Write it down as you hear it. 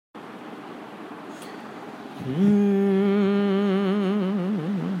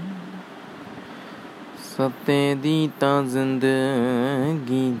ਸੱਤੇ ਦੀ ਤਾਂ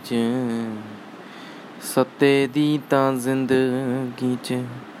ਜ਼ਿੰਦਗੀ 'ਚ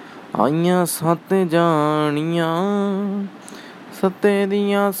ਆਈਆਂ 7 ਜਾਣੀਆਂ, ਸੱਤੇ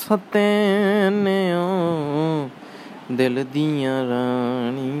ਦੀਆਂ ਸੱਤੇ ਨੇ ਓ ਦਿਲ ਦੀਆਂ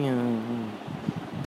ਰਾਣੀਆਂ।